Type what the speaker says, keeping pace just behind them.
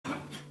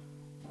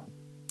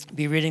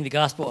Be reading the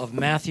Gospel of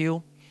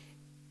Matthew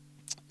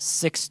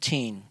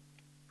 16.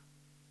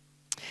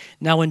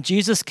 Now when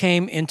Jesus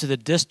came into the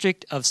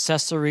district of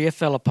Caesarea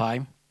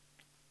Philippi,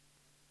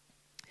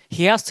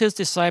 he asked his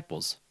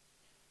disciples,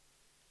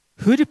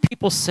 "Who do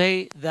people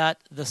say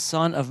that the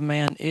Son of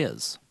Man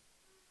is?"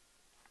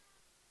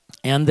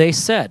 And they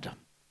said,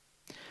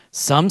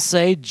 "Some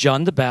say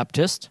John the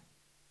Baptist,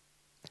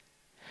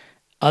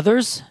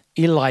 others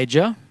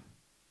Elijah,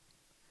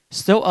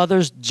 still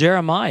others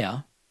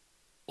Jeremiah,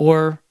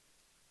 or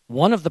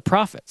one of the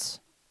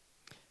prophets."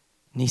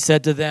 And he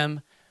said to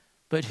them,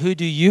 "But who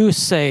do you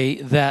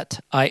say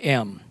that I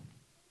am?"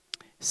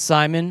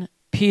 Simon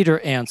Peter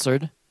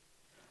answered,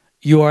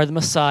 "You are the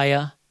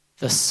Messiah,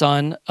 the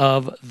Son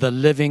of the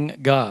living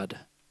God."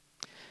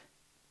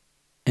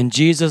 And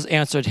Jesus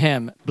answered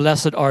him,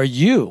 "Blessed are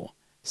you,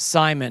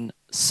 Simon,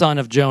 son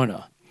of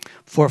Jonah,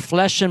 for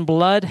flesh and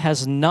blood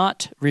has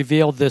not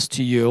revealed this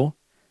to you,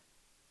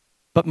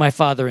 but my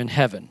Father in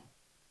heaven.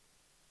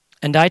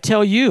 And I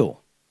tell you,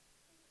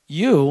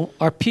 you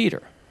are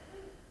Peter,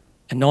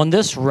 and on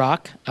this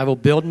rock I will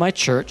build my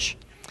church,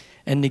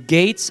 and the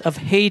gates of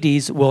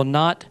Hades will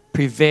not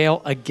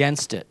prevail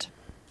against it.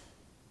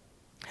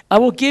 I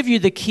will give you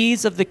the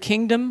keys of the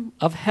kingdom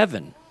of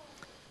heaven,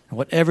 and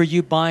whatever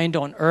you bind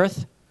on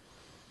earth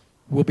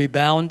will be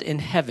bound in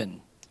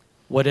heaven.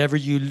 Whatever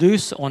you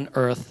loose on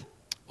earth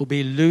will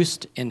be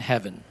loosed in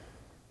heaven."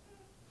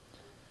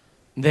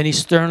 And then he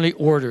sternly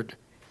ordered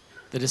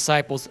the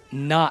disciples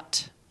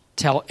not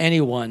tell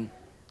anyone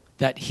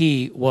that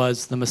he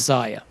was the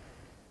Messiah.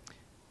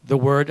 The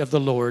word of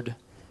the Lord.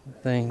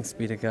 Thanks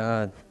be to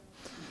God.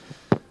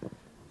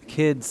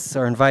 Kids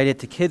are invited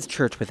to Kids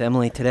Church with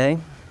Emily today.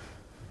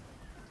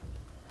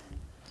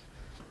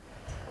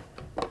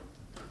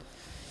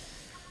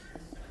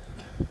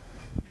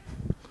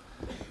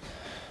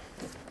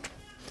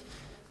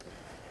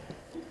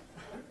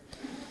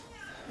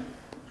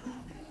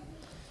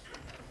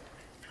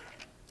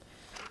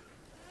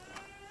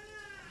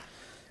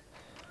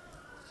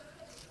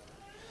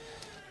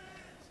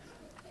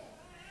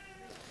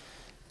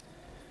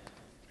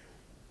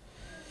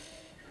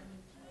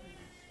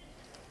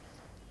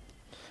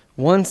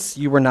 Once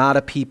you were not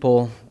a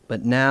people,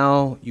 but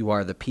now you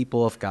are the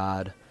people of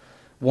God.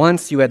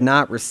 Once you had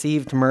not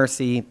received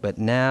mercy, but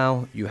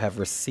now you have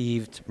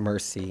received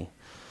mercy.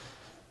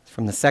 It's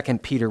from the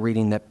 2 Peter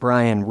reading that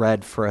Brian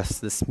read for us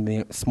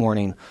this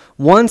morning.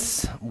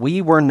 Once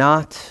we were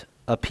not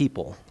a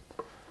people,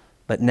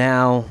 but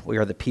now we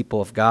are the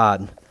people of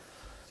God.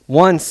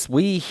 Once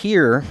we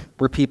here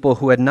were people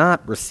who had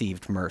not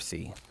received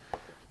mercy,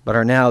 but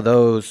are now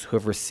those who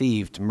have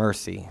received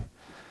mercy.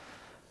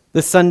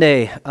 This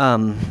Sunday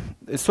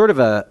is sort of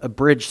a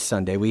bridge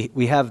Sunday.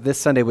 We have this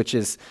Sunday, which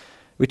is,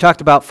 we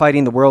talked about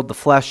fighting the world, the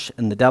flesh,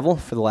 and the devil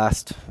for the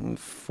last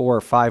 4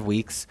 or 5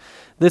 weeks.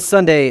 This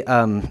Sunday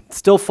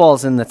still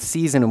falls in the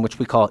season in which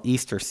we call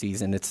Easter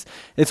season.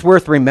 It's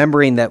worth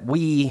remembering that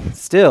we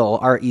still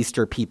are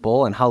Easter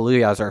people, and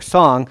Hallelujah is our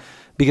song,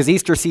 because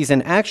Easter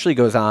season actually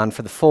goes on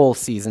for the full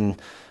season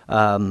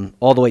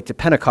all the way to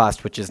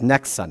Pentecost, which is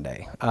next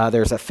Sunday.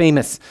 There's a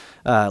famous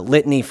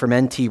litany from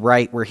N.T.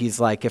 Wright where he's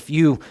like, if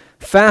you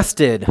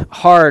fasted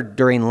hard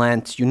during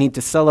Lent, you need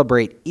to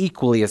celebrate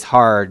equally as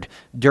hard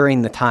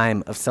during the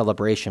time of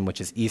celebration,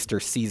 which is Easter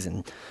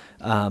season.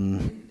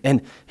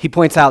 And he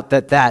points out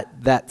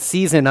that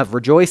season of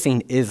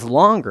rejoicing is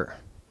longer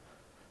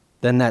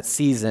than that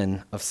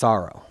season of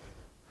sorrow,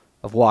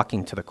 of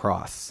walking to the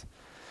cross.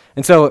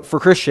 And so for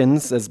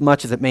Christians, as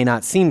much as it may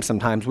not seem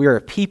sometimes, we are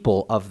a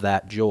people of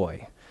that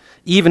joy.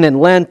 Even in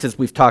Lent, as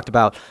we've talked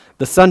about,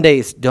 the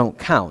Sundays don't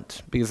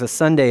count, because a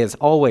Sunday is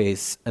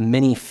always a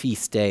mini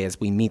feast day as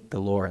we meet the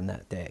Lord in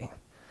that day.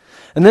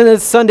 And then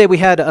this Sunday we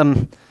had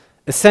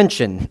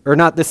Ascension, or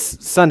not this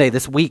Sunday,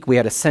 this week we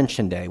had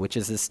Ascension Day, which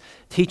is this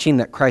teaching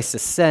that Christ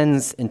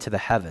ascends into the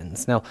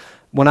heavens. Now,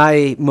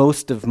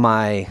 most of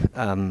my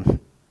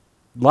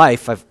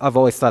life, I've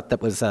always thought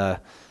that was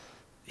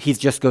he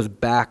just goes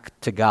back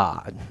to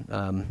God.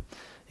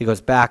 He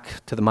goes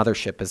back to the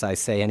mothership, as I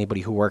say,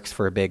 anybody who works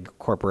for a big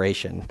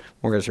corporation.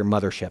 Where's your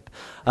mothership?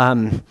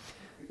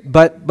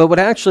 But what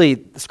actually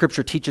the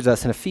Scripture teaches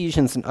us in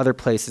Ephesians and other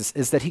places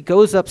is that he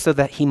goes up so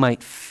that he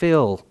might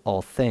fill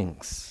all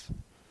things,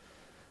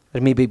 that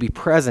he may be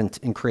present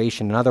in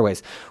creation in other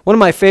ways. One of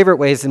my favorite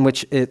ways in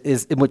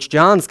which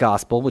John's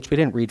Gospel, which we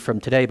didn't read from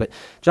today, but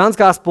John's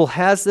Gospel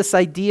has this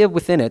idea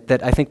within it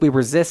that I think we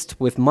resist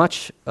with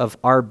much of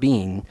our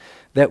being,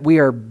 that we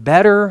are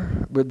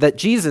better, that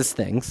Jesus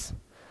thinks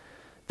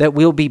that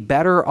we'll be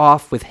better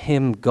off with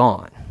him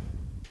gone,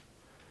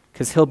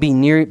 because he'll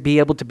be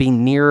able to be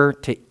nearer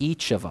to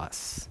each of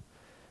us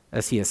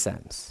as he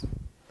ascends.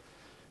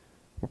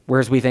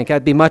 Whereas we think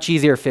it'd be much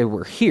easier if he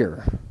were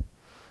here,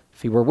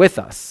 if he were with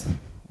us,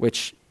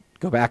 which,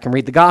 go back and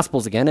read the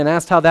Gospels again and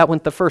ask how that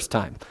went the first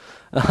time.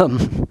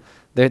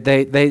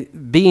 They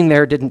being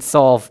there didn't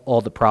solve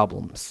all the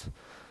problems.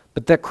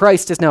 But that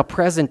Christ is now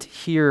present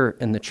here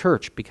in the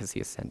church because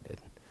he ascended.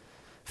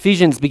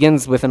 Ephesians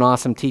begins with an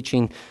awesome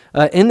teaching.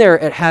 In there,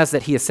 it has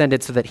that he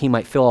ascended so that he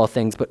might fill all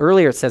things. But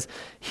earlier it says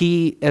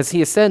he, as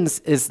he ascends,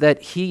 is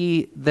that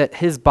he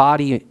ascends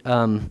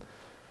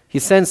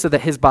so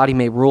that his body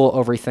may rule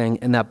everything,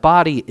 and that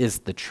body is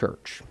the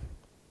church.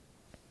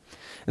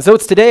 And so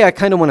it's today I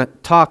kind of want to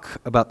talk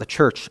about the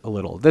church a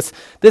little. This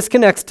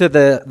connects to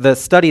the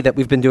study that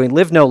we've been doing.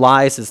 Live No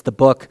Lies is the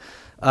book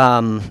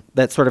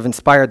that sort of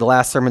inspired the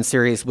last sermon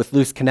series with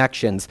loose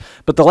connections.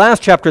 But the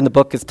last chapter in the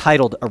book is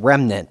titled A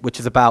Remnant, which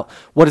is about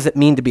what does it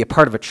mean to be a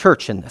part of a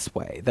church in this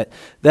way.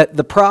 That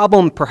the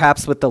problem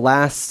perhaps with the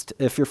last,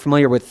 if you're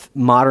familiar with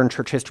modern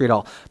church history at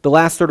all, the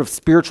last sort of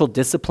spiritual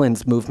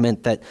disciplines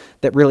movement that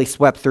really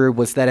swept through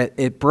was that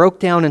it broke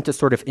down into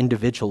sort of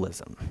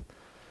individualism.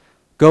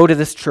 Go to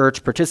this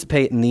church,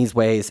 participate in these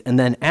ways, and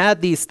then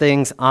add these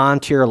things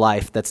onto your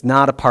life that's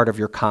not a part of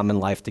your common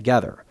life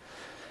together.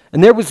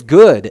 And there was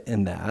good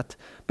in that,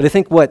 but I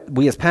think what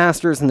we as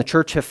pastors in the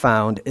church have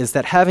found is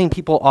that having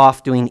people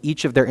off doing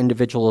each of their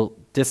individual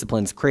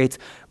disciplines creates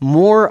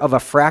more of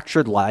a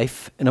fractured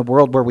life in a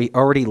world where we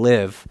already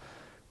live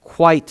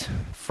quite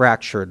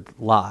fractured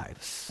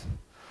lives.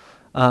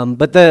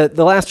 But the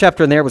last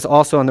chapter in there was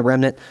also on the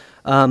remnant.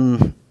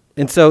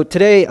 And so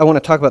today I want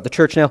to talk about the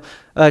church. Now,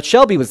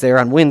 Shelby was there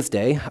on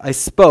Wednesday. I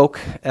spoke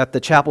at the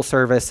chapel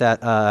service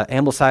at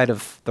Ambleside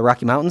of the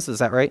Rocky Mountains. Is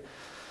that right?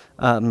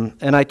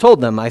 And I told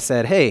them, I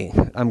said, hey,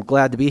 I'm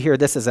glad to be here.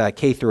 This is a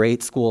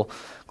K-8 school.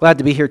 Glad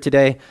to be here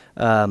today.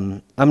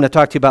 I'm going to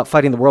talk to you about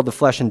fighting the world, the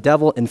flesh, and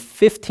devil in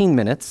 15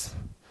 minutes.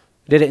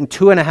 I did it in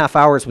 2.5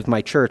 hours with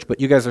my church, but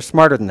you guys are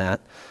smarter than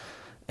that.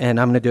 And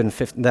I'm going to do it in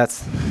 15.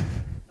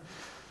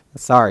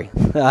 Sorry.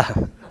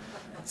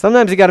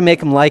 Sometimes you got to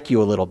make them like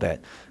you a little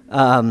bit.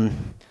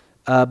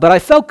 But I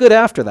felt good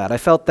after that. I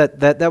felt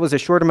that was a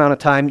short amount of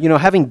time. You know,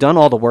 having done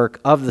all the work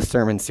of the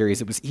sermon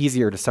series, it was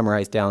easier to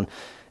summarize down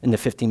into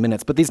 15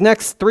 minutes. But these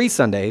next 3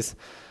 Sundays,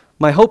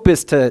 my hope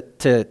is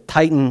to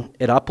tighten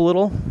it up a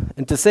little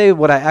and to say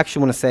what I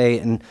actually want to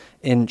say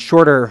in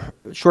shorter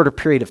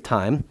period of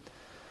time.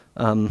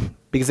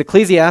 Because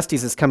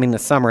Ecclesiastes is coming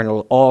this summer and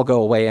it'll all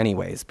go away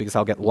anyways because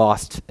I'll get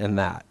lost in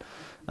that.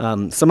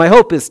 So my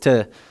hope is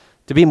to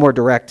be more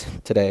direct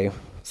today.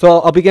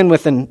 So I'll begin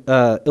with an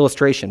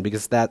illustration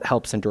because that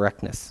helps in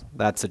directness.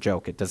 That's a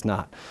joke. It does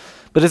not.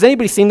 But has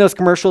anybody seen those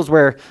commercials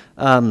where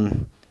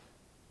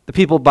the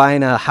people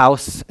buying a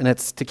house and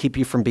it's to keep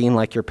you from being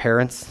like your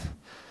parents?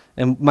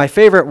 And my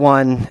favorite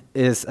one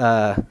is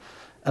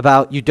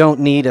about you don't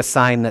need a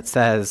sign that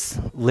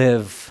says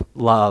live,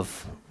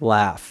 love,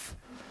 laugh.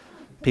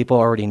 People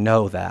already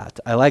know that.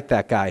 I like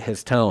that guy,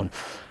 his tone.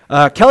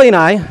 Kelly and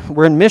I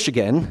were in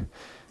Michigan,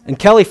 and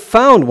Kelly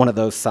found one of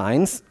those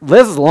signs.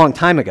 This is a long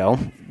time ago.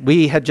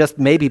 We had just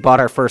maybe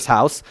bought our first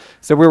house,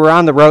 so we were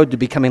on the road to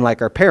becoming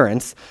like our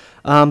parents.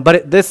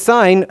 But this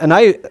sign, and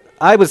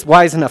I was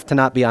wise enough to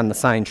not be on the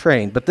sign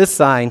train, but this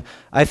sign,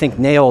 I think,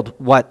 nailed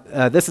what,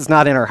 this is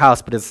not in our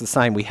house, but it's the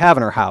sign we have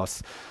in our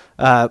house.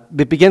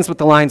 It begins with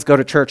the lines, go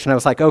to church, and I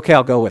was like, okay,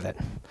 I'll go with it.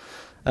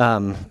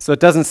 So it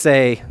doesn't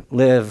say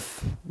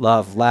live,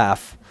 love,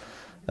 laugh.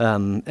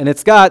 And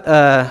it's got,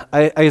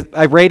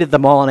 I rated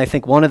them all, and I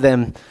think one of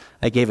them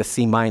I gave a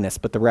C-,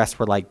 but the rest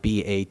were like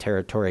B-A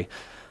territory.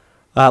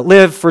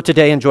 Live for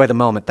today, enjoy the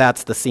moment.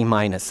 That's the C-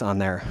 on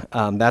there.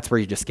 That's where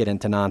you just get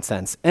into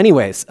nonsense.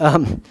 Anyways,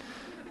 the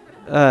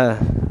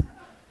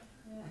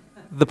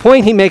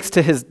point he makes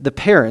to the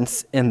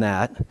parents in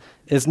that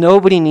is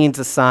nobody needs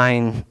a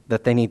sign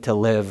that they need to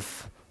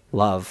live,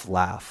 love,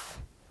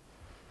 laugh.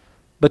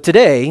 But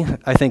today,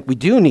 I think we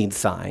do need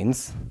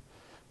signs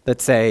that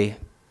say,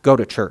 go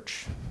to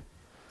church.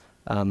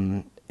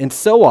 And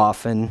so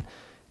often,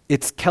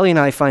 it's Kelly and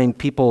I find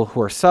people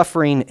who are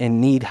suffering and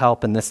need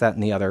help and this, that,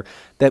 and the other,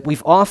 that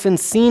we've often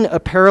seen a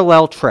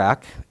parallel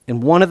track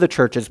in one of the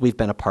churches we've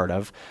been a part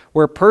of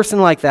where a person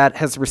like that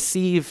has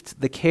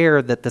received the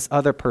care that this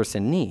other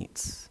person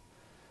needs.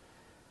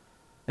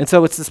 And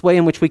so it's this way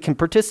in which we can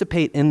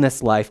participate in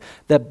this life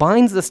that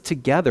binds us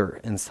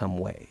together in some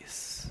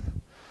ways.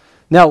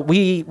 Now,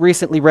 we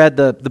recently read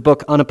the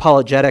book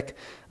Unapologetic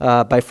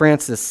by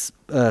Francis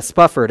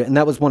Spufford, and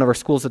that was one of our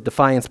schools of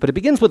defiance, but it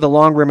begins with a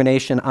long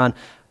rumination on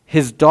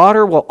his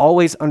daughter will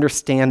always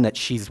understand that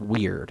she's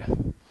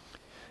weird.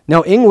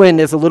 Now, England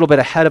is a little bit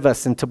ahead of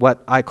us into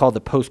what I call the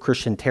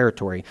post-Christian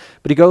territory,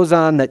 but he goes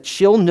on that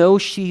she'll know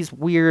she's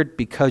weird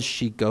because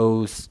she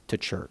goes to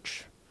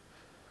church.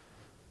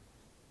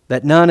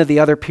 That none of the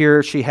other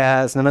peers she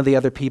has, none of the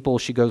other people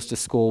she goes to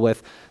school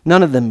with,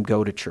 none of them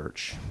go to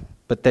church,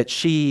 but that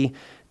she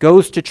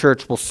goes to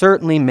church will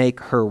certainly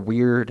make her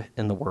weird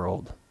in the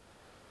world.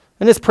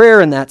 And his prayer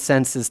in that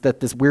sense is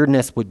that this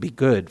weirdness would be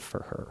good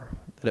for her,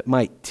 that it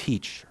might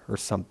teach her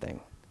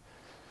something.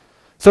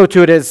 So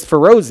too it is for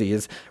Rosie.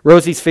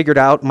 Rosie's figured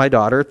out, my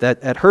daughter,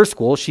 that at her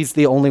school, she's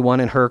the only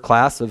one in her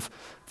class of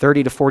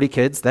 30 to 40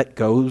 kids that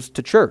goes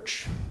to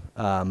church.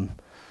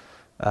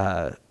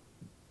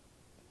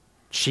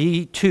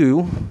 She,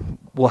 too,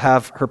 will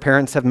have, her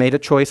parents have made a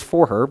choice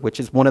for her, which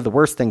is one of the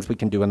worst things we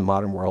can do in the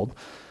modern world.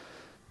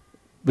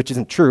 which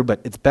isn't true,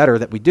 but it's better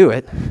that we do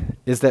it,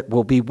 is that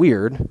we'll be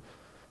weird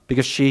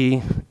because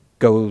she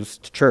goes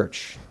to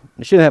church.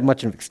 She doesn't have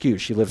much of an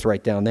excuse. She lives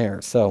right down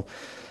there. So,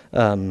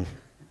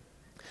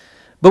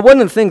 but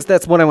one of the things,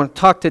 that's what I want to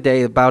talk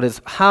today about,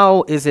 is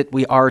how is it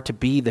we are to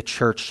be the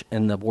church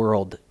in the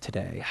world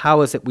today?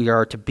 How is it we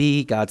are to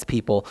be God's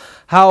people?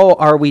 How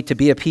are we to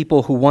be a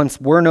people who once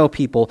were no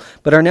people,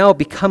 but are now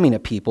becoming a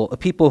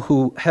people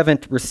who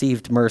haven't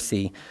received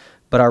mercy,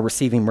 but are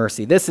receiving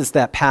mercy? This is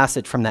that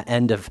passage from the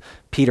end of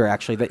Peter,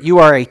 actually, that you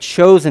are a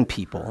chosen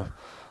people,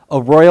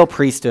 a royal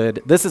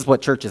priesthood. This is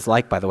what church is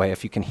like, by the way,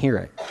 if you can hear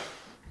it.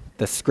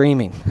 The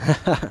screaming.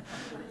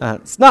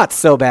 It's not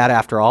so bad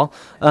after all.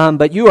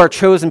 But you are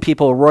chosen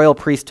people, a royal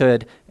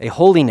priesthood, a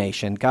holy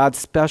nation, God's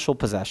special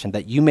possession,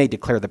 that you may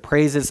declare the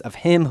praises of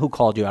him who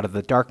called you out of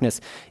the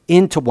darkness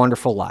into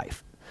wonderful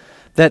life.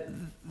 That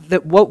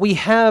what we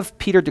have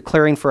Peter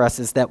declaring for us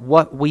is that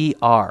what we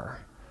are,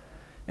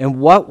 and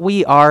what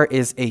we are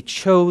is a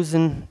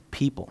chosen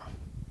people.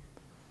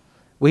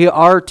 We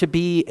are to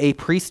be a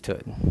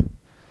priesthood.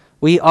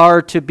 We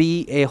are to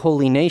be a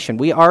holy nation.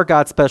 We are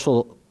God's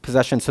special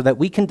possession so that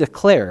we can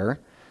declare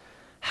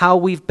how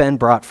we've been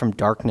brought from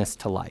darkness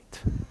to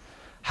light,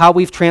 how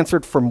we've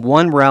transferred from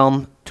one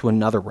realm to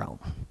another realm.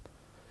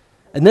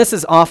 And this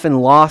is often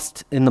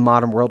lost in the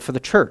modern world for the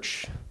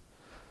church,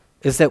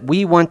 is that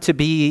we want to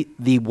be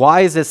the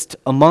wisest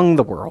among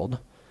the world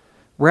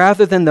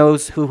rather than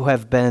those who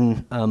have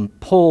been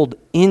pulled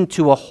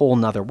into a whole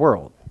nother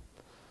world.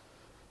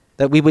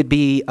 That we would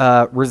be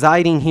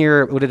residing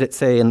here, what did it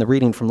say in the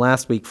reading from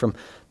last week from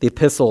the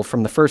epistle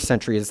from the first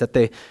century, is that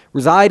they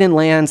reside in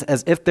lands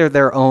as if they're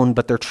their own,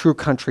 but their true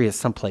country is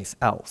someplace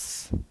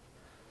else.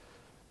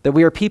 That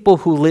we are people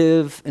who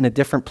live in a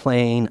different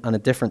plane, on a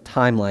different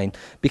timeline,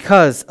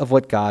 because of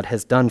what God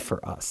has done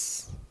for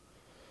us.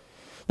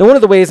 Now, one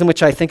of the ways in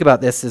which I think about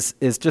this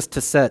is just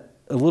to set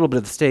a little bit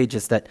of the stage,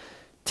 is that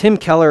Tim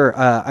Keller,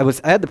 I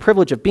had the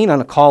privilege of being on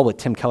a call with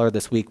Tim Keller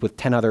this week with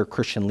 10 other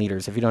Christian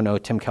leaders. If you don't know who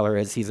Tim Keller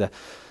is, he's a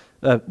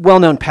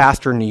well-known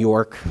pastor in New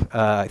York.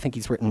 I think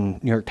he's written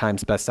New York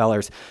Times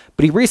bestsellers.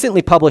 But he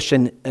recently published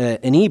an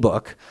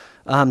ebook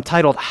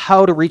titled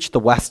How to Reach the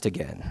West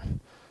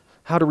Again.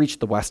 How to Reach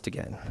the West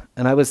Again.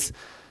 And I was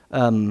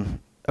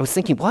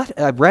thinking, what?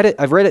 I've read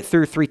it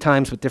through 3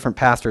 times with different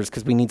pastors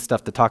because we need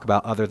stuff to talk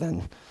about other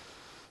than,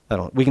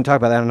 we can talk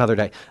about that another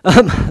day.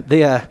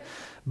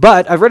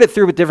 But I've read it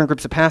through with different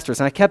groups of pastors,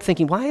 and I kept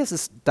thinking, why is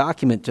this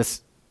document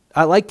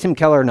I like Tim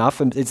Keller enough,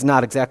 and it's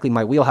not exactly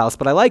my wheelhouse,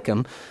 but I like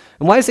him,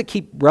 and why does it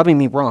keep rubbing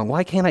me wrong?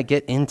 Why can't I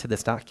get into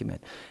this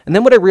document? And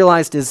then what I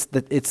realized is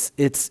that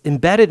it's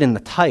embedded in the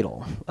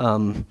title,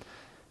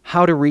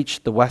 How to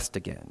Reach the West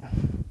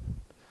Again.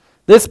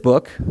 This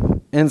book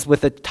ends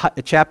with a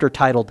chapter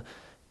titled,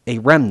 A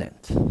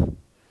Remnant.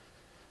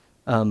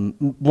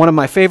 One of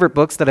my favorite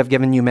books that I've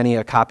given you many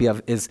a copy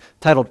of is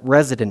titled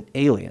Resident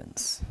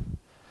Aliens.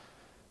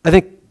 I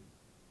think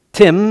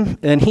Tim,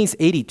 and he's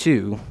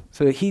 82,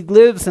 so he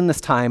lives in this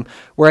time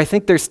where I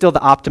think there's still the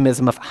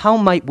optimism of how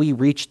might we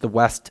reach the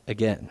West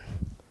again.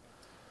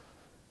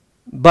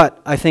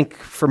 But I think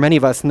for many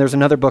of us, and there's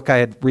another book I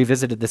had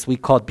revisited this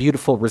week called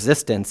Beautiful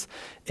Resistance,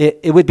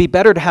 it would be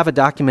better to have a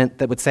document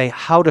that would say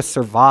how to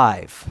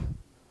survive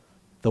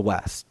the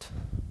West.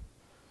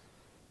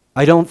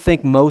 I don't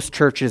think most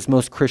churches,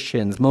 most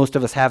Christians, most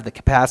of us have the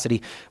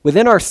capacity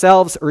within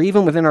ourselves or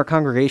even within our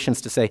congregations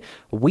to say,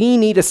 we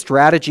need a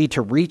strategy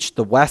to reach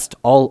the West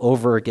all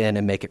over again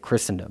and make it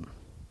Christendom.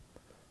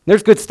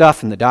 There's good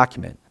stuff in the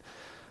document,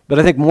 but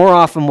I think more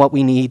often what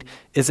we need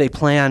is a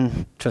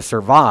plan to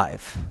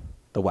survive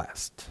the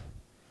West.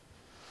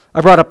 I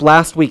brought up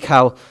last week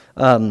how,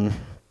 and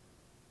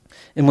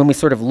when we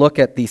sort of look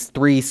at these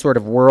 3 sort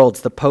of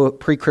worlds, the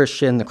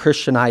pre-Christian, the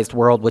Christianized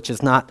world, which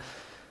is not,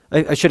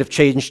 I should have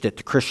changed it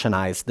to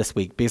Christianized this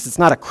week because it's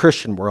not a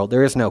Christian world.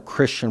 There is no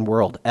Christian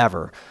world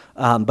ever.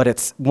 But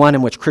it's one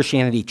in which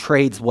Christianity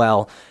trades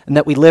well and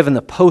that we live in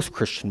the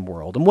post-Christian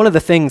world. And one of the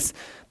things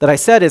that I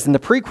said is in the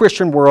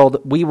pre-Christian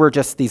world, we were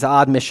just these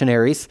odd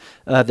missionaries,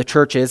 the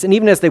churches, and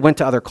even as they went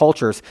to other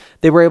cultures,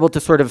 they were able to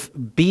sort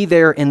of be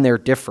there in their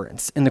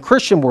difference. In the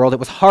Christian world, it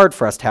was hard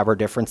for us to have our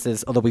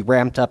differences, although we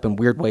ramped up in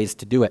weird ways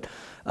to do it.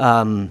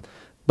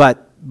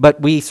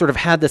 But we sort of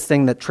had this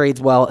thing that trades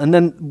well. And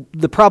then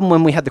the problem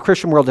when we had the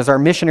Christian world is our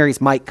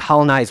missionaries might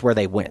colonize where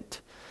they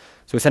went.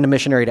 So we send a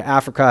missionary to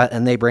Africa,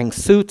 and they bring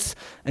suits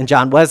and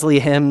John Wesley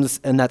hymns,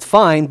 and that's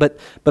fine, but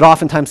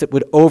oftentimes it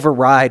would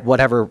override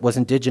whatever was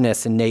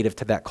indigenous and native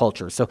to that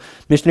culture. So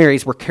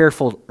missionaries were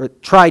careful, or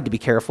tried to be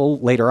careful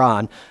later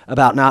on,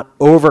 about not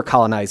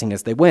over-colonizing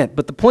as they went.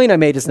 But the point I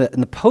made is that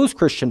in the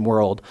post-Christian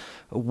world,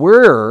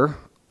 we're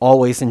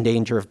always in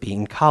danger of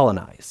being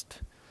colonized.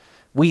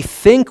 We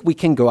think we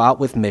can go out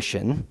with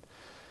mission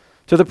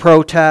to the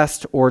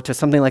protest or to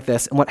something like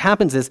this, and what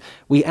happens is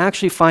we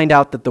actually find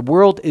out that the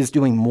world is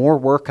doing more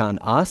work on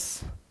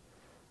us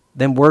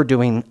than we're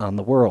doing on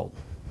the world.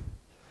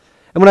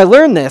 And when I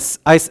learned this,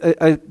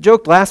 I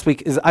joked last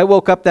week, is I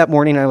woke up that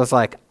morning and I was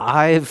like,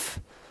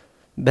 I've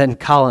been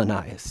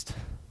colonized.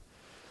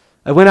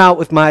 I went out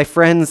with my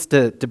friends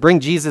to bring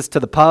Jesus to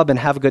the pub and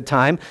have a good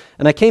time,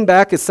 and I came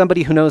back as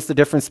somebody who knows the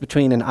difference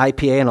between an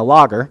IPA and a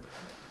lager,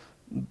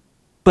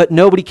 but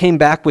nobody came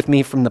back with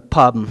me from the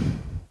pub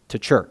to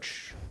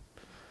church.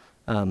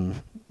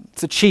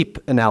 It's a cheap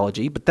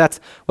analogy, but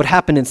that's what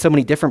happened in so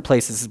many different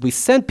places. Is we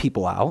sent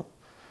people out,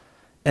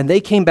 and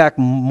they came back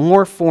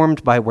more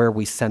formed by where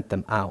we sent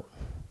them out.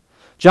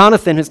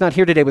 Jonathan, who's not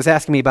here today, was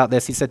asking me about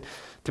this. He said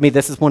to me,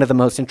 this is one of the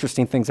most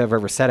interesting things I've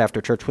ever said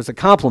after church, was a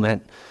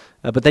compliment.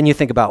 But then you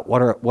think about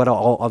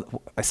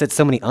I said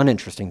so many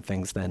uninteresting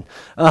things then.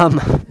 And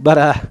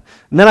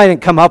then I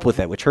didn't come up with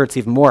it, which hurts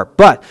even more.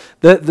 But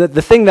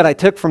the thing that I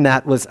took from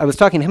that was I was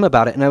talking to him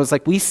about it, and I was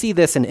like, we see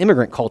this in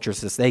immigrant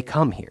cultures as they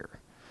come here.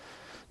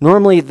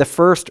 Normally, the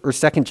first or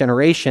second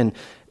generation,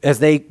 as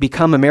they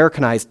become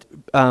Americanized,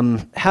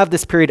 have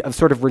this period of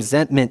sort of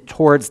resentment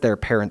towards their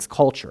parents'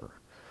 culture.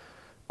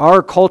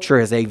 Our culture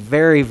is a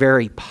very,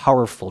 very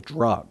powerful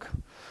drug.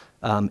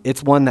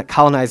 It's one that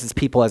colonizes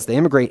people as they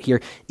immigrate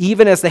here.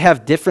 Even as they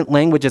have different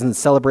languages and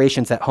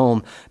celebrations at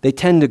home, they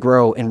tend to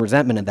grow in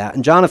resentment of that.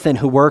 And Jonathan,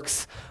 who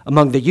works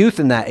among the youth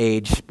in that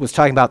age, was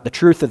talking about the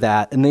truth of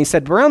that. And he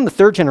said around the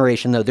third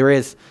generation, though, there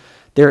is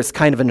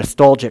kind of a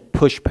nostalgic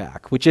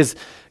pushback, which is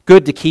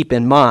good to keep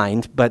in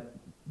mind, but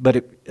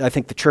I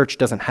think the church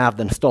doesn't have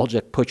the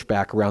nostalgic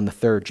pushback around the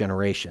third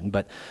generation.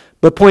 But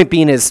point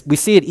being is, we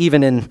see it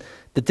even in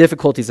the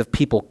difficulties of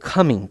people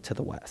coming to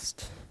the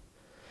West.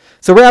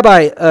 So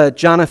Rabbi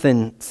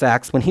Jonathan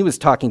Sacks, when he was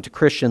talking to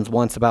Christians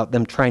once about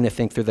them trying to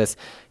think through this,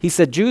 he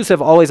said, Jews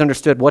have always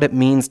understood what it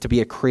means to be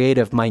a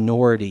creative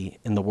minority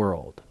in the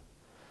world.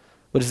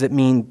 What does it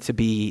mean to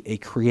be a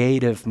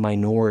creative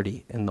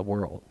minority in the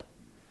world?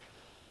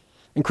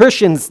 And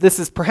Christians, this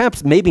is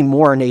perhaps maybe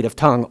more our native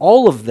tongue.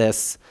 All of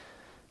this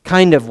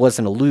kind of was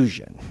an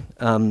illusion.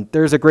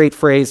 There's a great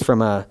phrase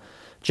from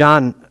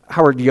John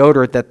Howard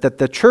Yoder that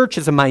the church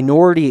is a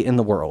minority in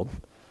the world.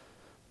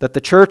 That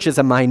the church is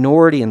a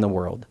minority in the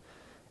world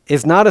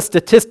is not a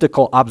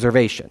statistical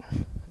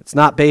observation. It's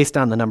not based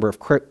on the number of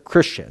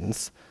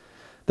Christians.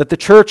 That the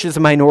church is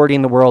a minority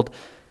in the world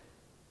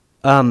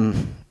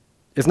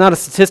is not a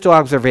statistical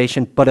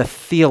observation, but a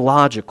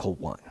theological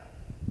one.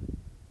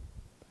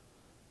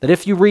 That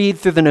if you read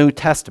through the New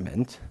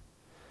Testament,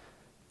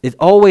 it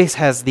always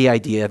has the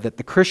idea that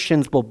the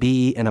Christians will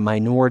be in a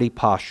minority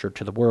posture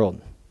to the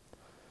world.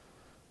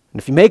 And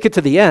if you make it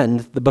to the end,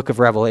 the book of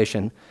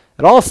Revelation,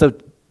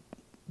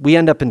 we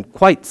end up in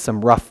quite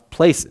some rough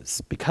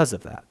places because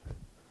of that.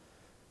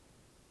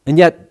 And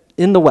yet,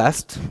 in the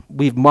West,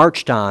 we've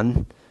marched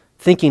on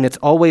thinking it's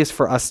always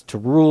for us to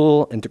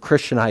rule and to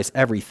Christianize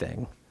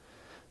everything,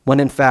 when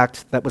in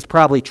fact, that was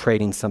probably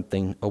trading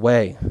something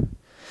away.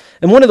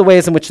 And one of the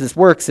ways in which this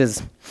works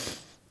is,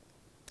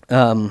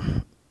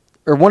 or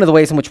one of the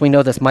ways in which we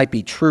know this might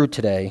be true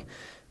today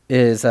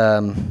is,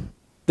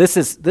 this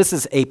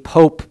is a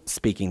pope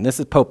speaking. This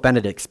is Pope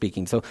Benedict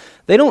speaking. So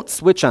they don't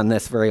switch on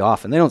this very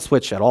often. They don't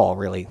switch at all,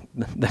 really,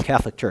 the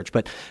Catholic Church.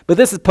 But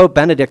this is Pope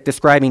Benedict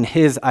describing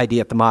his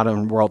idea of the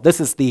modern world.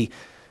 This is the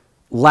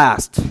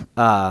last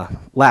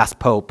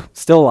pope,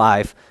 still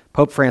alive,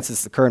 Pope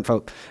Francis, the current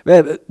pope.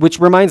 Which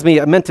reminds me,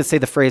 I meant to say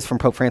the phrase from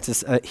Pope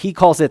Francis. He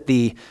calls it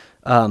the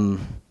the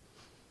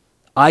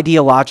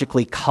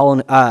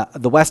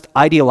West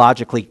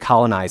ideologically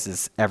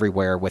colonizes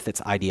everywhere with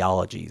its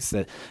ideologies.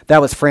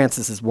 That was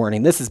Francis's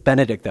warning. This is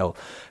Benedict, though.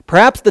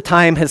 Perhaps the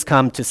time has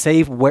come to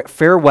say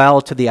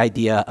farewell to the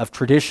idea of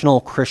traditional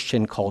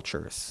Christian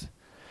cultures.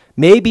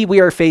 Maybe we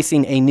are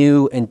facing a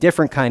new and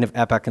different kind of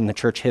epoch in the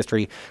church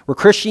history where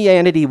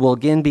Christianity will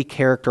again be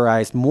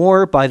characterized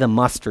more by the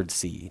mustard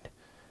seed,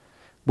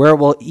 where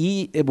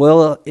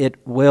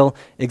it will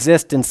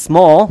exist in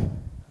small,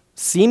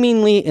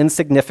 seemingly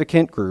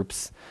insignificant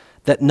groups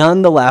that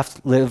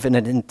nonetheless live in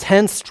an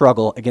intense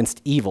struggle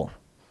against evil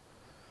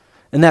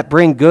and that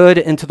bring good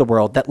into the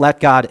world, that let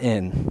God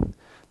in.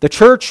 The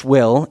church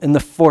will, in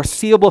the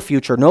foreseeable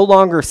future, no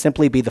longer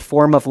simply be the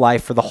form of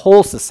life for the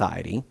whole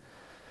society.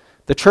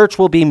 The church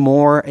will be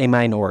more a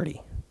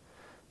minority.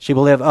 She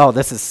will live,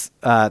 this is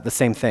the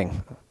same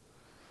thing.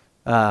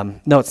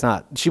 No, it's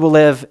not. She will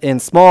live in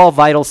small,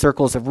 vital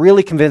circles of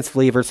really convinced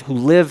believers who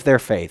live their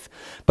faith.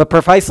 But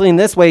precisely in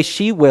this way,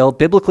 she will,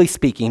 biblically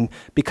speaking,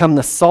 become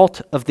the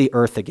salt of the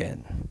earth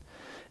again.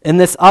 In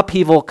this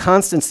upheaval,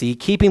 constancy,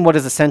 keeping what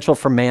is essential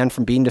for man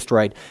from being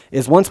destroyed,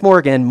 is once more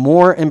again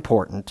more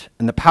important,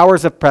 and the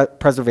powers of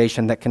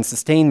preservation that can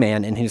sustain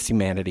man in his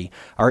humanity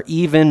are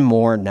even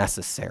more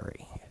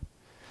necessary.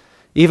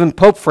 Even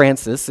Pope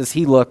Francis, as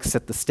he looks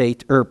at the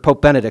state, or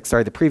Pope Benedict,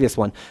 the previous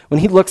one, when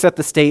he looks at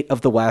the state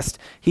of the West,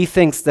 he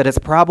thinks that it's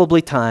probably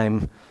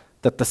time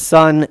that the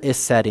sun is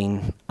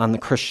setting on the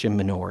Christian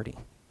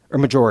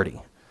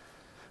majority.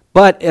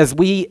 But as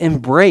we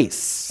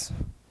embrace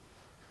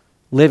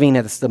living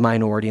as the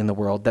minority in the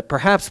world, that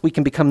perhaps we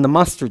can become the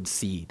mustard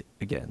seed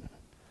again.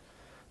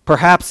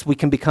 Perhaps we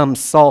can become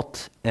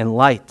salt and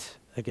light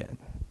again.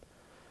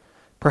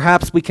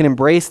 Perhaps we can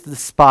embrace the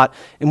spot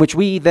in which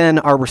we then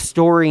are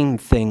restoring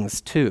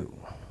things too,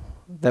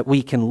 that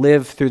we can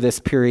live through this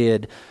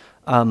period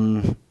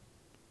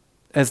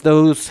as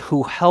those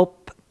who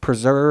help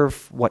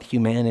preserve what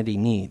humanity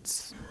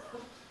needs.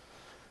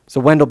 So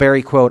Wendell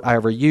Berry quote I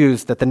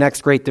overused that the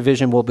next great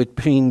division will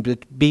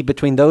be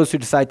between those who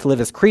decide to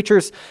live as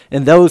creatures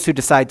and those who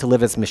decide to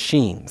live as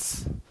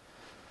machines.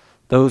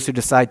 Those who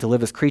decide to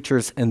live as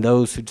creatures and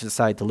those who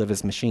decide to live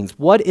as machines.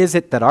 What is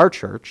it that our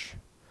church,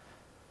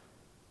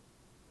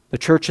 the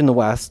church in the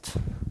West,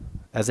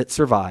 as it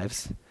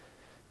survives,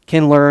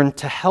 can learn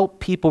to help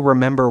people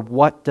remember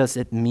what does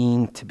it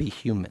mean to be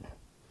human?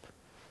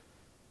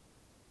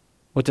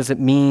 What does it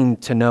mean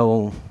to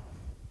know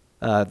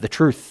the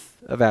truth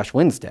of Ash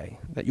Wednesday,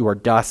 that you are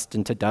dust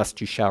and to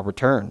dust you shall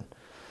return,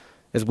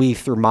 as we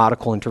through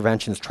modical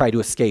interventions try to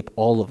escape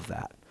all of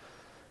that?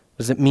 What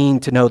does it mean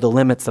to know the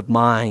limits of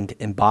mind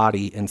and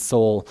body and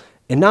soul,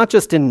 and not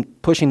just in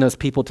pushing those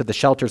people to the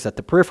shelters at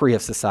the periphery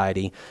of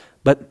society,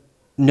 but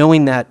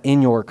knowing that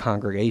in your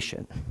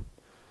congregation?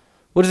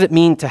 What does it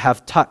mean to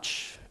have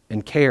touch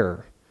and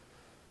care?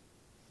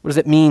 What does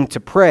it mean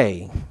to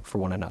pray for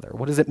one another?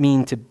 What does it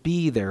mean to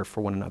be there for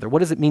one another? What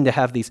does it mean to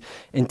have these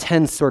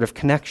intense sort of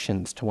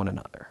connections to one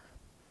another?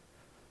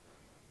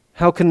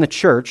 How can the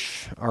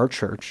church, our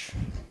church,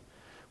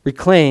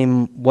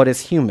 reclaim what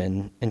is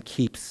human and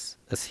keeps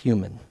us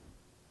human?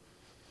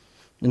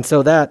 And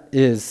so that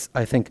is,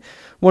 I think,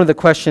 one of the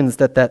questions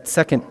that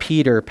 2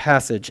 Peter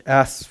passage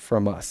asks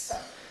from us,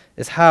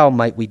 is how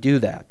might we do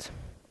that?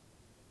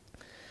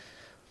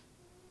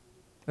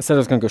 I said I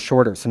was going to go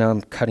shorter, so now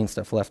I'm cutting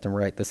stuff left and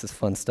right. This is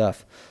fun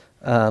stuff.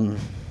 We'll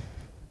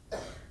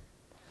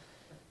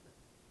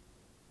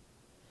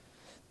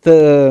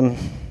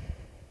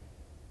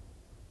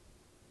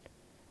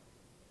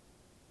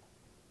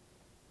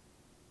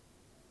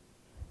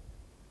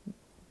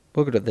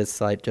go to this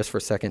slide just for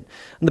a second.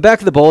 On the back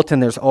of the bulletin,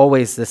 there's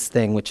always this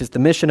thing, which is the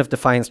mission of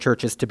Defiance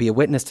Church is to be a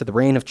witness to the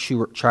reign of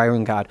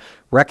triune God,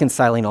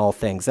 reconciling all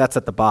things. That's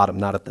at the bottom,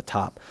 not at the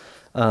top.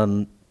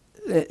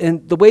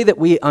 And the way that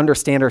we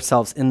understand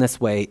ourselves in this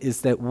way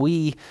is that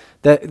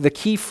the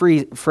key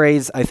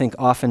phrase I think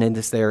often in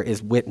this there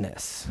is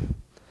witness.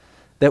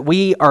 That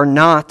we are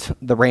not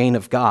the reign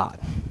of God.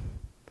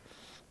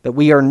 That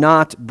we are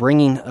not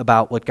bringing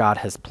about what God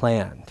has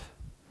planned.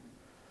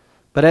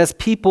 But as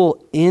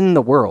people in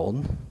the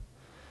world,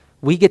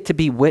 we get to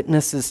be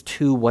witnesses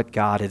to what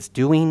God is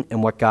doing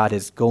and what God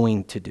is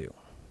going to do.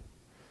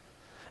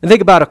 And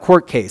think about a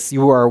court case.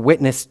 You are a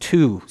witness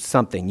to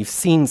something. You've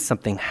seen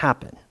something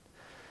happen.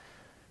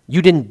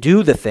 You didn't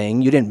do the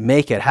thing. You didn't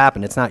make it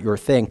happen. It's not your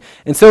thing.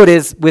 And so it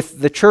is with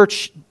the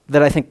church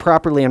that I think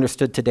properly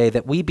understood today,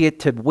 that we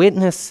get to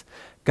witness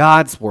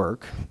God's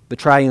work, the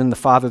triune, the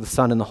Father, the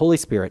Son, and the Holy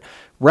Spirit,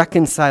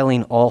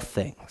 reconciling all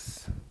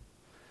things,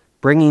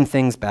 bringing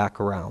things back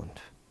around.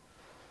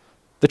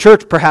 The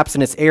church, perhaps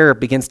in its error,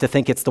 begins to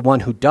think it's the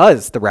one who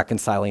does the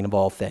reconciling of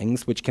all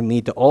things, which can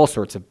lead to all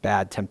sorts of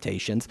bad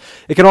temptations.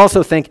 It can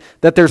also think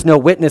that there's no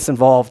witness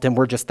involved and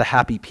we're just the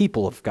happy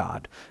people of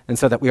God, and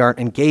so that we aren't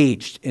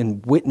engaged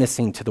in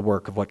witnessing to the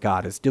work of what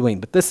God is doing.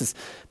 But this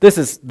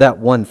is that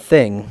one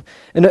thing.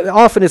 And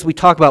often as we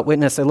talk about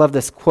witness, I love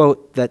this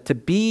quote that to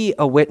be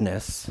a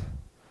witness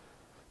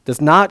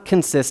does not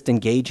consist in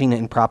engaging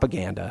in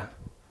propaganda,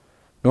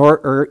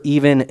 nor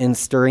even in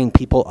stirring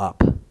people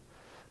up,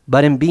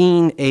 but in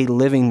being a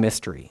living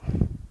mystery.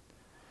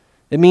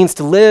 It means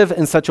to live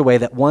in such a way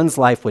that one's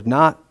life would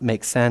not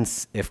make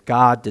sense if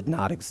God did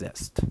not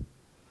exist.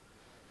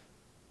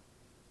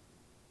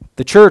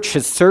 The church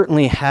has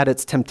certainly had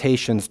its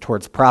temptations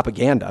towards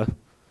propaganda.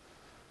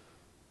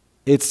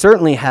 It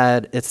certainly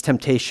had its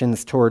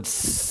temptations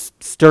towards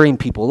stirring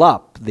people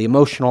up, the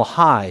emotional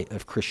high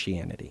of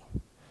Christianity.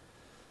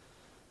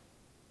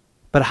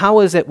 But how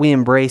is it we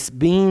embrace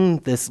being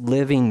this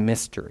living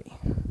mystery?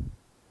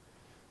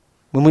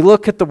 When we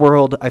look at the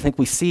world, I think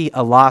we see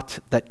a lot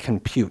that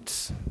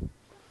computes.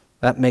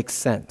 That makes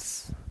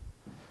sense.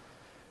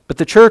 But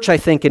the church, I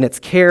think, in its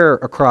care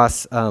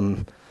across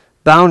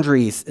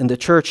boundaries, in the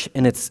church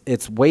in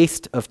its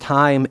waste of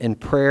time in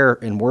prayer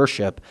and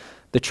worship,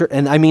 the church,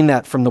 and I mean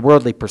that from the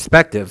worldly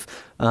perspective,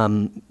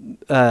 in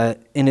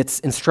its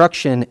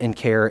instruction and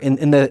care,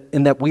 in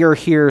that we are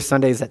here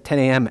Sundays at 10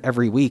 a.m.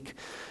 every week,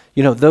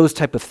 those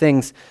type of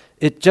things,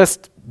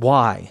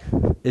 why?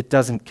 It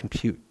doesn't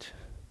compute.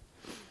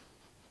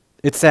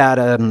 It's sad,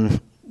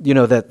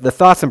 that the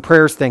thoughts and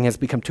prayers thing has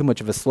become too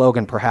much of a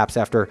slogan, perhaps,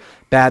 after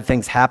bad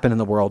things happen in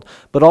the world.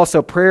 But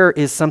also, prayer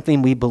is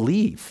something we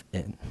believe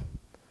in.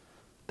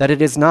 That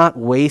it is not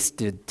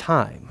wasted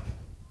time.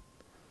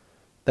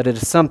 That it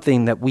is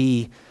something that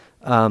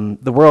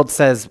the world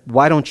says,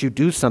 why don't you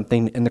do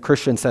something? And the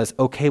Christian says,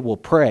 okay, we'll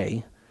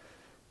pray.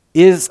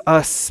 Is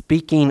us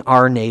speaking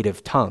our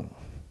native tongue.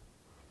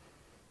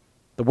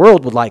 The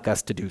world would like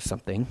us to do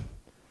something.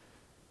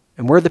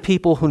 And we're the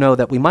people who know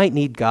that we might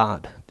need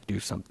God to do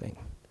something.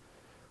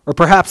 Or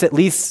perhaps at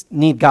least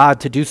need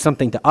God to do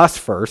something to us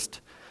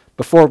first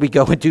before we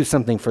go and do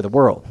something for the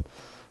world.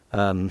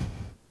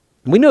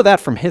 We know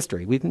that from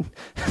history. We've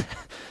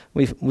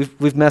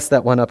messed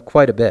that one up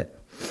quite a bit.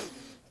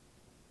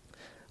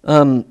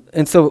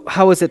 And so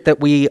how is it that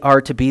we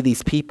are to be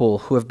these people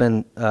who have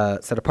been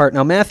set apart?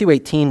 Now, Matthew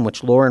 18,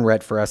 which Lauren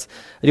read for us,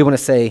 I do want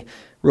to say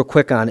real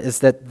quick on, is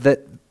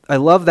that I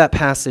love that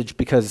passage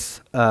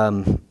because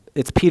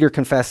it's Peter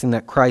confessing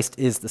that Christ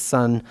is the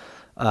Son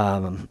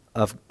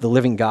of the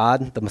living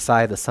God, the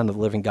Messiah, the Son of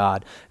the living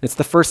God. It's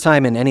the first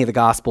time in any of the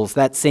Gospels.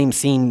 That same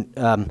scene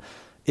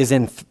is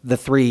in the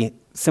three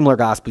similar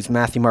Gospels,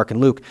 Matthew, Mark, and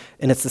Luke,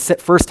 and it's the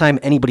first time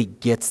anybody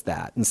gets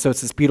that. And so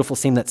it's this beautiful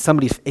scene that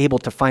somebody's able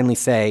to finally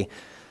say,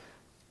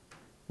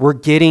 we're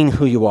getting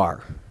who you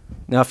are.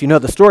 Now, if you know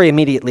the story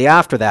immediately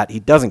after that,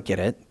 he doesn't get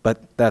it,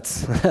 but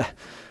that's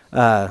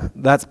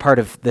that's part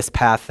of this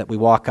path that we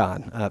walk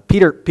on.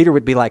 Peter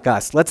would be like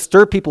us. Let's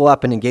stir people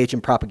up and engage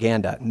in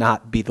propaganda,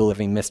 not be the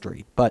living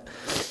mystery. But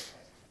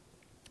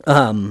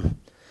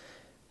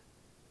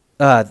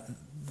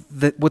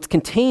what's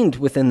contained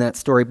within that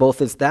story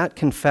both is that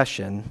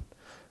confession,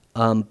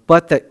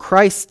 but that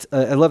Christ,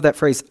 I love that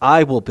phrase,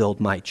 I will build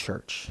my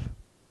church.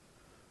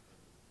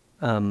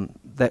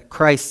 That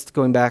Christ,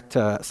 going back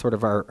to sort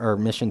of our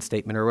mission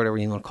statement or whatever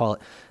you want to call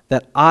it,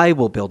 that I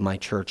will build my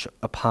church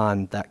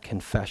upon that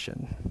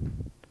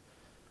confession.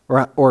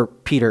 Or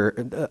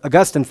Peter,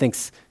 Augustine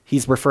thinks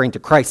he's referring to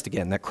Christ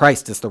again, that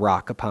Christ is the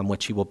rock upon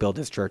which he will build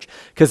his church.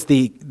 Because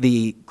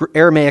the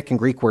Aramaic and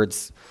Greek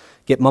words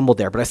get mumbled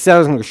there. But I said I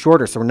was going to go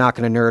shorter, so we're not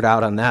going to nerd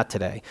out on that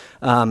today.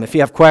 If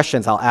you have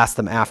questions, I'll ask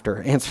them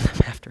after, answer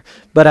them after.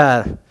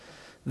 But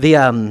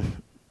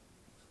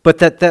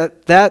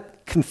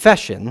that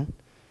confession,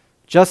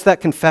 just that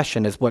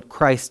confession, is what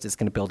Christ is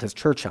going to build his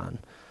church on.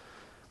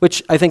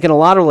 Which I think in a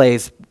lot of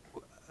ways,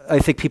 I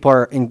think people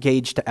are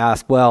engaged to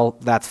ask, well,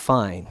 that's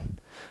fine.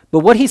 But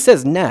what he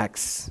says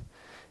next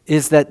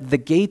is that the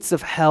gates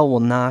of hell will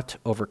not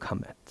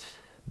overcome it.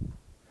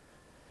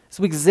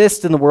 So we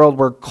exist in the world,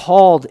 we're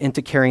called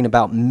into caring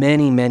about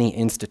many, many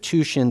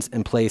institutions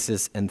and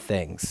places and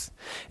things.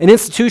 And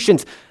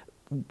institutions,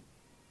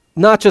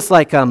 not just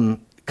like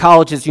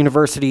colleges,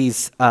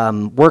 universities,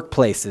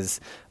 workplaces,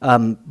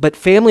 but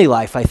family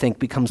life, I think,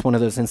 becomes one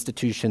of those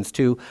institutions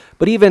too.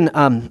 But even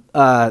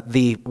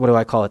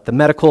the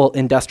medical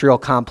industrial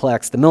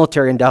complex, the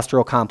military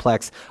industrial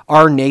complex,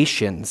 our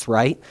nations,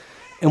 right?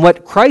 And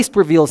what Christ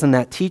reveals in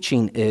that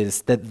teaching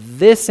is that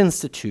this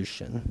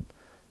institution,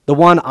 the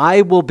one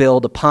I will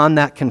build upon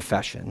that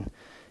confession,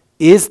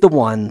 is the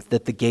one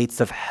that the gates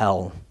of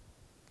hell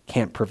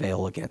can't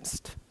prevail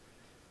against.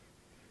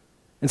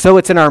 And so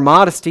it's in our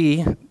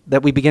modesty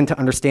that we begin to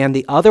understand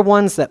the other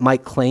ones that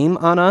might claim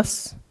on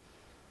us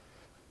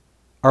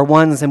are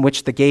ones in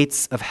which the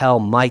gates of hell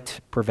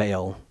might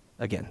prevail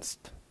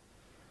against.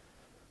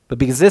 But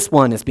because this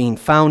one is being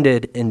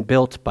founded and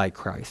built by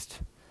Christ,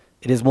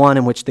 it is one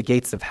in which the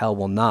gates of hell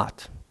will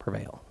not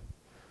prevail.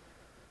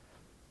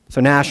 So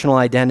national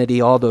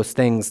identity, all those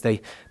things, they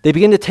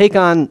begin to take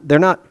on,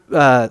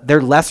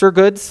 they're lesser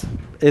goods,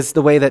 is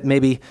the way that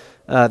maybe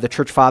the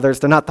church fathers,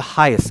 they're not the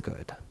highest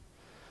good.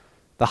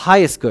 The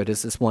highest good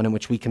is this one in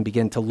which we can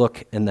begin to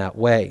look in that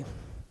way.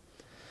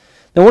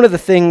 Now, one of the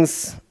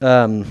things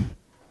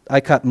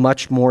I cut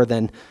much more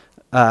than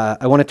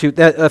I wanted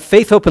to,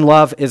 faith, hope, and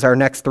love is our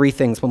next three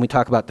things when we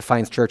talk about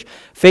Defiance Church.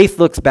 Faith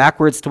looks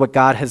backwards to what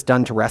God has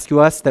done to rescue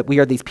us, that we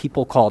are these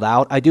people called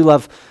out. I do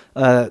love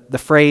the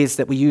phrase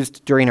that we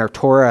used during our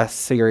Torah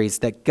series,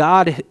 that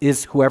God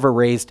is whoever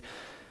raised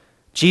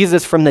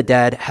Jesus from the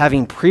dead,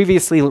 having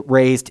previously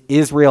raised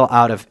Israel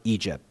out of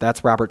Egypt.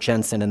 That's Robert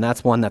Jensen, and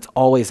that's one that's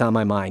always on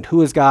my mind.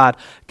 Who is God?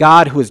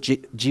 God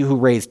who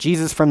raised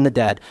Jesus from the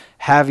dead,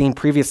 having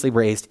previously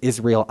raised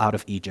Israel out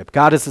of Egypt.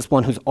 God is this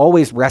one who's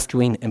always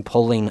rescuing and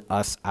pulling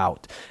us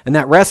out. And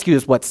that rescue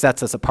is what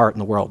sets us apart in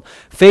the world.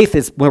 Faith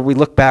is where we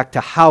look back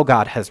to how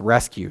God has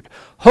rescued.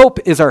 Hope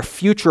is our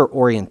future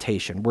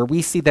orientation, where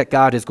we see that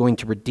God is going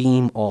to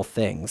redeem all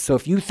things. So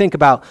if you think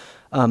about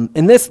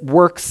and this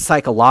works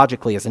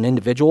psychologically as an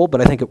individual, but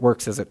I think it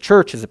works as a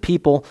church, as a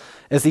people,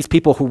 as these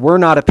people who were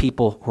not a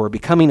people, who are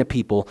becoming a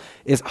people,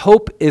 is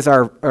hope is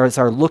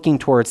our looking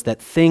towards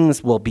that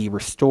things will be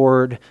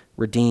restored,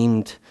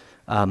 redeemed,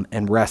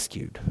 and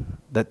rescued,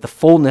 that the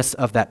fullness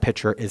of that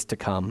picture is to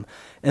come.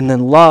 And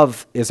then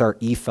love is our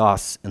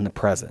ethos in the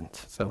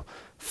present. So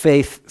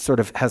faith sort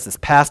of has this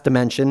past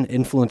dimension,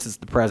 influences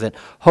the present.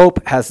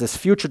 Hope has this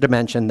future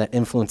dimension that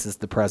influences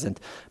the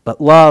present.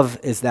 But love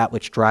is that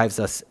which drives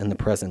us in the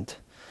present.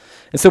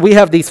 And so we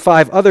have these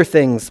five other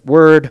things: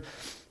 word,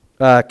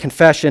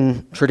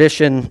 confession,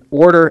 tradition,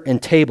 order,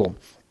 and table.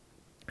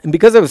 And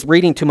because I was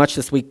reading too much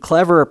this week,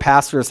 cleverer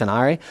pastors and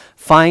I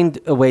find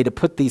a way to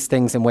put these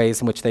things in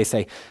ways in which they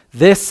say,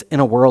 this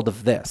in a world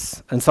of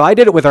this. And so I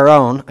did it with our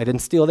own. I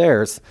didn't steal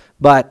theirs,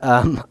 but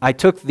I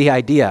took the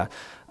idea.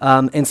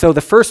 And so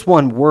the first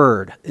one,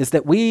 word, is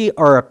that we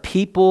are a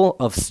people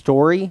of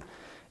story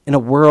in a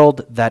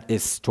world that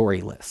is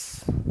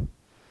storyless.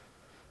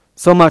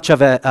 So much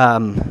of it,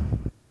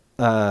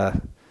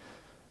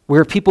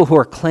 we're people who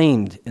are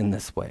claimed in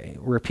this way.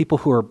 We're people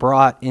who are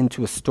brought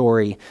into a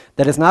story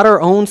that is not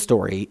our own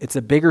story. It's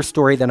a bigger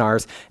story than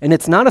ours. And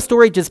it's not a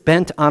story just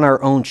bent on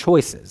our own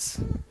choices.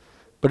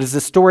 but is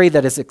a story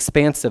that is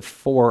expansive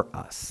for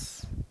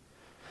us.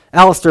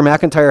 Alistair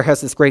McIntyre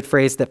has this great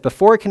phrase that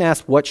before I can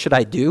ask what should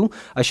I do,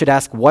 I should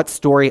ask what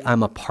story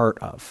I'm a part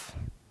of.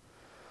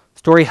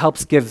 Story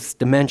helps give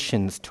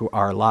dimensions to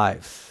our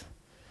lives.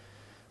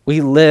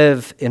 We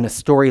live in a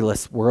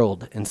storyless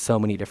world in so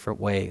many different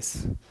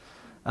ways.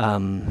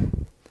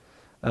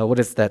 What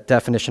is that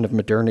definition of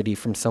modernity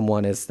from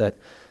someone is that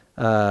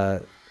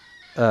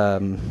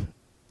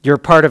you're a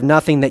part of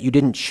nothing that you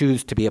didn't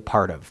choose to be a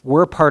part of.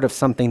 We're a part of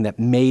something that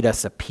made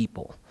us a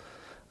people.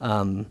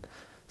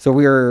 So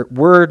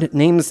word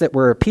names that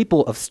we're a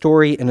people of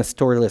story in a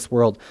storyless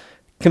world.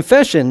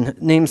 Confession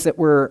names that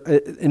we're,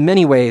 in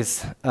many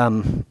ways,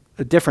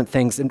 different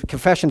things. In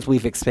confessions,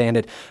 we've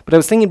expanded. But I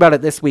was thinking about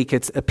it this week.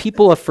 It's a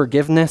people of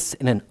forgiveness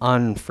in an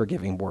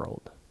unforgiving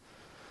world.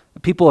 A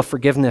people of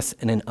forgiveness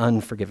in an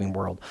unforgiving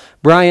world.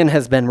 Brian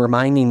has been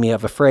reminding me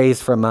of a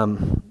phrase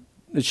from,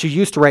 she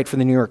used to write for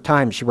the New York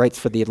Times. She writes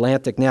for the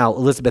Atlantic now,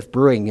 Elizabeth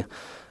Brewing.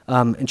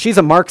 And she's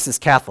a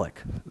Marxist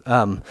Catholic.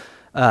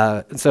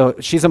 So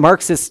she's a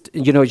Marxist,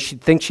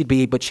 she'd think she'd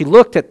be, but she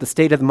looked at the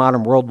state of the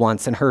modern world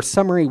once, and her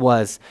summary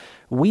was,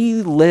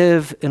 we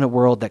live in a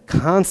world that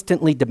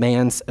constantly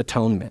demands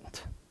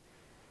atonement,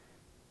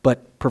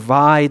 but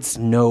provides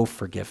no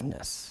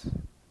forgiveness.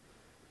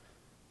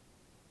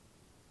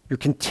 You're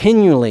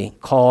continually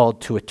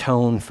called to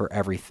atone for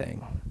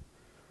everything.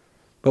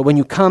 But when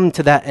you come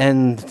to that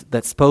end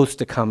that's supposed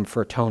to come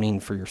for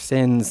atoning for your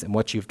sins and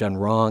what you've done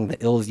wrong,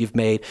 the ills you've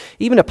made,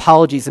 even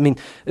apologies,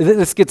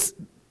 this gets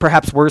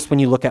perhaps worse when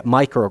you look at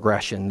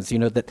microaggressions,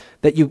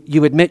 that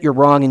you admit you're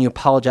wrong and you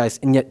apologize,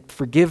 and yet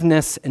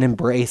forgiveness and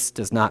embrace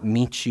does not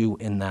meet you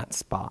in that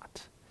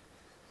spot.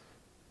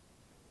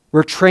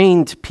 We're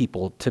trained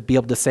people to be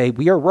able to say,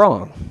 we are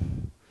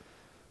wrong.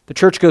 The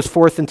church goes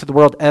forth into the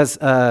world as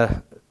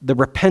the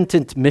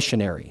repentant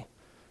missionary,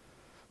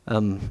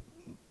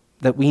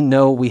 that we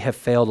know we have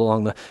failed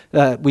along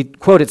we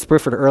quoted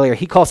Sprifford earlier.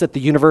 He calls it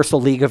the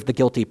Universal League of the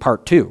Guilty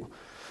Part 2.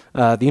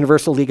 The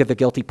Universal League of the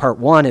Guilty Part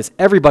 1 is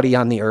everybody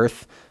on the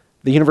earth.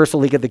 The Universal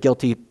League of the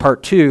Guilty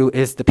Part 2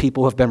 is the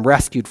people who have been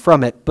rescued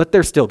from it, but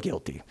they're still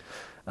guilty.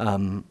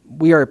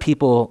 We are a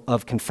people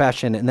of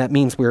confession, and that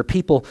means we are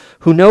people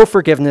who know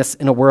forgiveness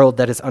in a world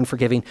that is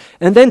unforgiving,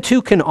 and then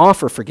too can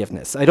offer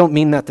forgiveness. I don't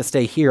mean that to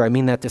stay here. I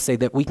mean that to say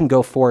that we can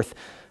go forth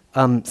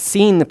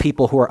seeing the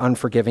people who are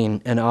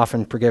unforgiving and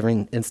often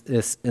forgiving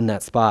in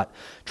that spot.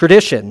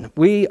 Tradition.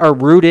 We are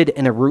rooted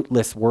in a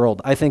rootless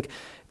world. I think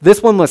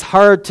this one was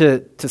hard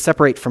to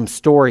separate from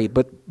story,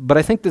 but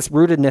I think this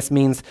rootedness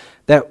means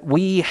that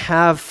we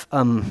have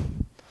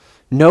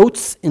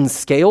notes and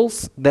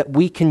scales that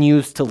we can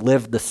use to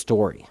live the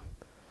story.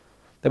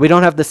 That we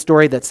don't have the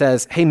story that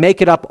says, hey,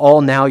 make it up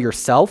all now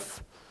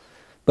yourself,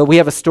 but we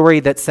have a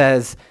story that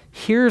says,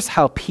 here's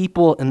how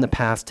people in the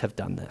past have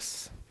done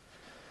this.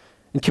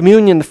 In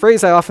communion, the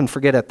phrase I often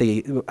forget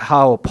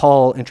how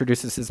Paul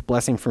introduces his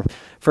blessing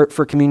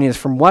for communion is,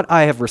 from what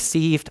I have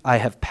received, I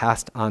have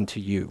passed on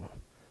to you.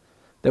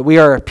 That we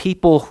are a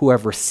people who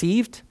have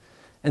received,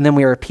 and then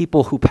we are a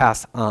people who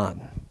pass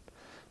on.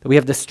 That we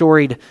have this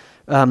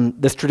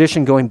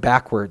tradition going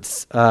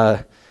backwards.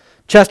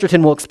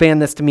 Chesterton will expand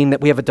this to mean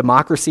that we have a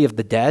democracy of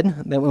the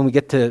dead, that when we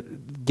get to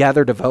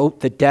gather to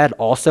vote, the dead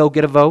also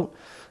get a vote.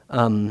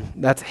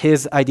 That's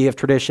his idea of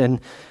tradition.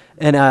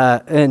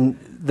 And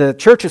the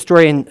church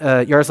historian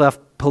Jaroslav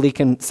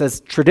Pelikan says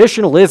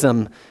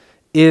traditionalism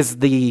is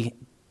the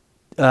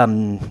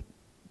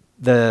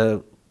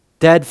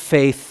dead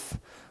faith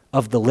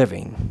of the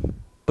living,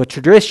 but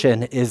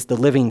tradition is the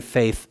living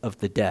faith of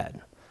the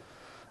dead.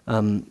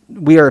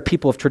 We are a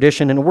people of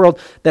tradition in a world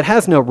that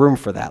has no room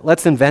for that.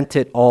 Let's invent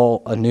it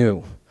all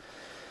anew.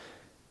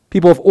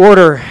 People of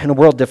order in a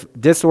world of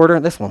disorder.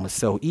 This one was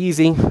so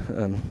easy. I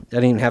didn't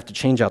even have to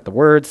change out the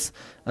words.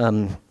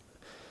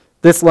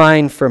 This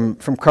line from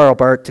Karl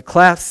Barth, to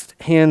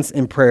clasp hands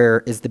in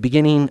prayer is the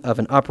beginning of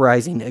an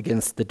uprising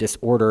against the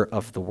disorder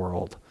of the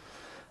world.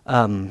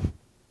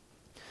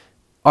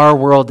 Our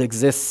world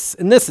exists,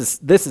 and this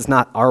is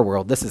not our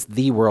world, this is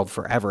the world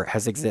forever. It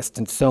has existed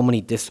in so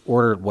many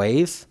disordered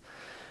ways.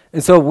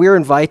 And so we're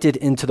invited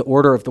into the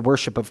order of the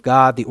worship of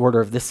God, the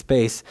order of this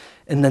space,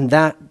 and then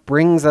that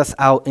brings us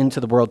out into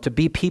the world to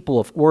be people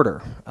of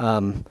order.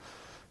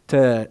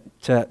 To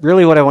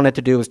really what I wanted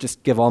to do was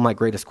just give all my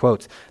greatest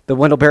quotes. The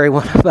Wendell Berry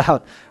one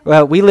about,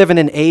 we live in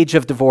an age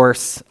of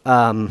divorce,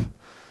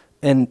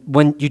 and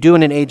when you do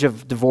in an age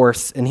of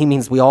divorce, and he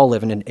means we all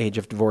live in an age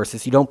of divorce,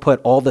 is you don't put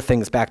all the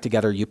things back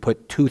together, you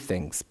put two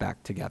things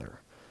back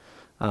together.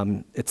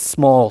 It's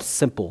small,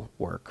 simple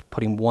work,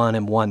 putting one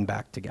and one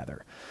back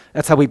together.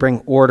 That's how we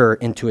bring order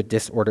into a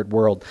disordered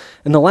world.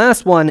 And the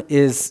last one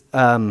is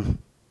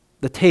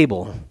the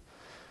table.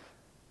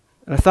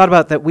 And I thought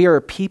about that we are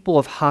a people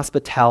of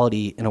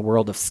hospitality in a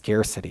world of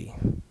scarcity.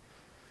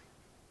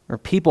 We're a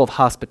people of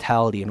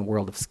hospitality in a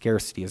world of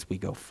scarcity as we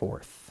go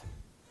forth.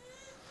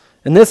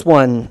 And this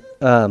one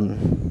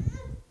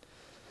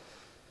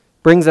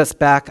brings us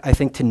back, I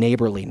think, to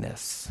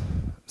neighborliness.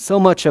 So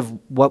much of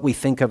what we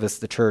think of as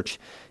the church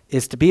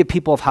is to be a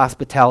people of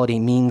hospitality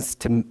means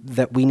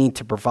that we need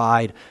to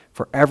provide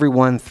for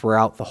everyone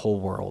throughout the whole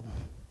world.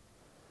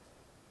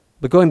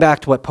 But going back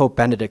to what Pope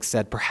Benedict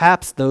said,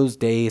 perhaps those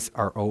days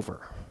are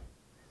over.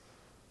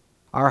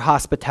 Our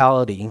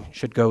hospitality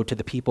should go to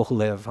the people who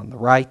live on the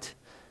right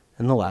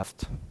and the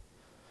left,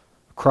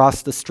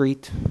 across the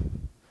street,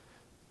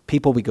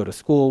 people we go to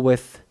school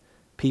with,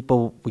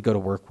 people we go to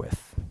work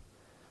with.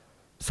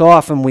 So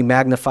often we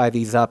magnify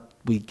these up,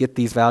 we get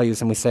these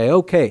values and we say,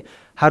 okay,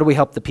 how do we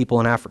help the people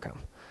in Africa?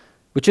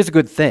 Which is a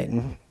good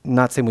thing, I'm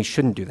not saying we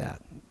shouldn't do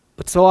that.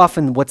 But so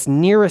often what's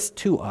nearest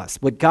to us,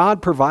 what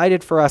God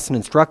provided for us and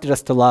instructed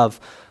us to love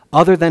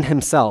other than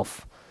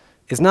himself,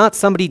 is not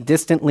somebody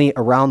distantly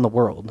around the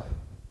world,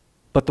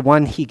 but the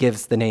one he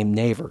gives the name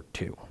neighbor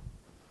to.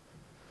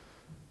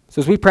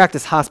 So as we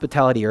practice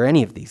hospitality or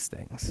any of these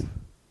things,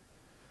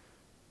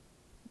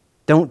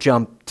 don't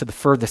jump to the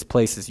furthest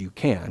places you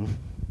can.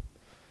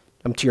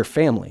 Jump to your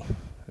family.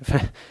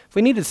 If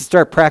we needed to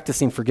start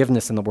practicing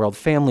forgiveness in the world,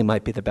 family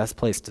might be the best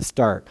place to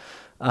start.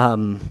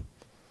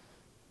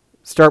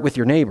 Start with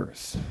your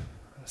neighbors.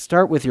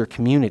 Start with your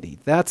community.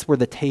 That's where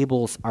the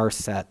tables are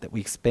set, that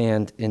we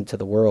expand into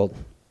the world.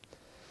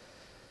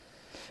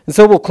 And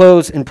so we'll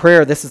close in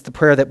prayer. This is the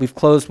prayer that we've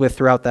closed with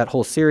throughout that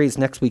whole series.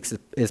 Next week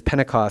is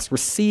Pentecost.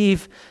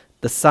 Receive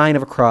the sign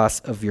of a cross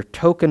of your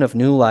token of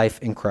new life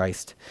in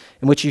Christ,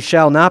 in which you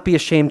shall not be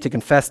ashamed to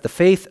confess the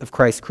faith of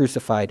Christ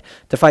crucified,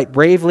 to fight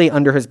bravely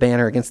under his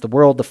banner against the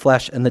world, the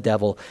flesh, and the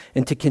devil,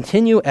 and to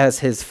continue as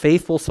his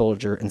faithful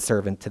soldier and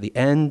servant to the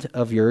end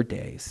of your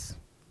days.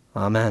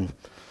 Amen.